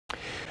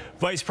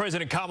Vice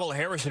President Kamala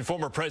Harris and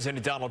former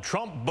President Donald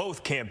Trump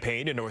both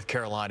campaigned in North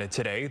Carolina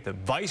today. The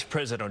vice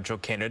presidential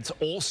candidates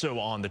also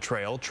on the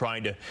trail,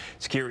 trying to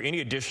secure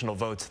any additional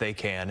votes they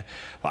can.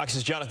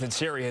 Fox's Jonathan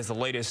Seri has the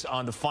latest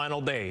on the final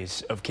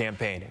days of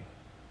campaigning.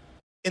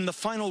 In the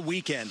final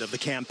weekend of the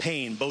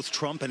campaign, both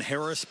Trump and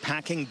Harris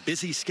packing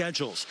busy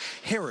schedules.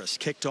 Harris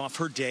kicked off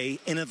her day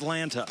in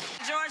Atlanta.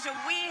 Georgia,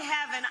 we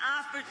have an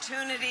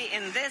opportunity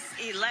in this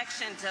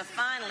election to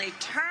finally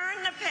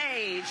turn the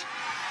page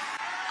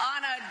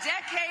on a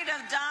decade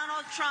of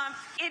Donald Trump.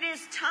 It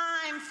is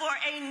time for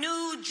a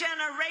new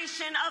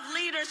generation of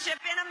leadership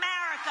in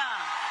America.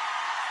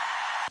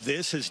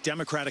 This, as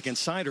Democratic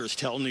insiders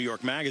tell New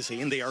York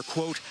Magazine, they are,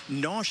 quote,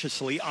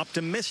 nauseously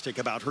optimistic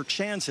about her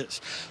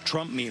chances.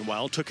 Trump,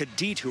 meanwhile, took a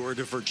detour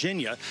to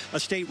Virginia, a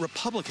state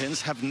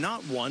Republicans have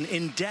not won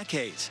in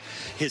decades.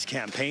 His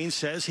campaign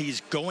says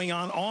he's going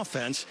on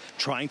offense,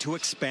 trying to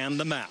expand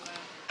the map.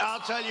 I'll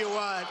tell you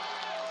what,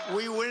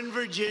 we win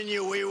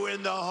Virginia, we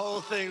win the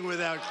whole thing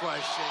without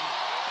question.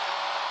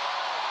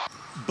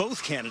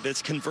 Both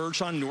candidates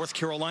converge on North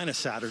Carolina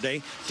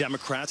Saturday.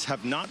 Democrats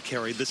have not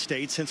carried the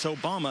state since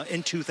Obama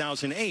in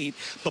 2008,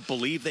 but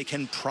believe they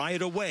can pry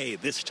it away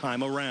this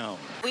time around.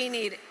 We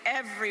need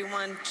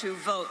everyone to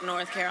vote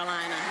North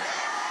Carolina.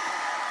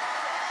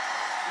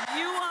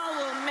 You all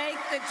will make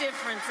the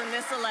difference in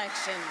this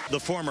election. The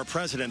former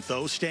president,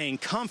 though, staying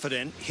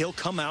confident he'll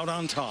come out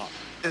on top.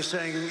 They're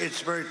saying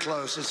it's very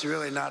close. It's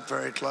really not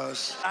very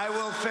close. I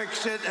will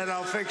fix it, and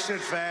I'll fix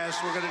it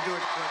fast. We're going to do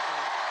it quickly.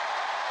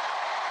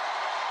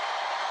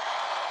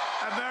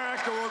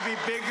 America will be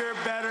bigger,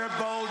 better,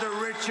 bolder,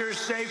 richer,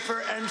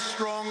 safer, and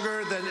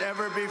stronger than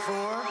ever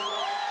before.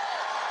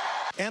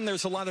 And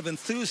there's a lot of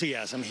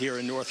enthusiasm here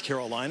in North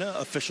Carolina.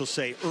 Officials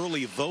say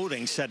early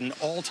voting set an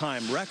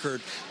all-time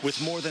record,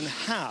 with more than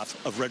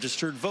half of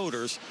registered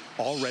voters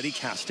already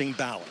casting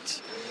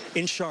ballots.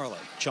 In Charlotte,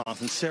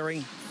 Jonathan Seri,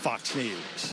 Fox News.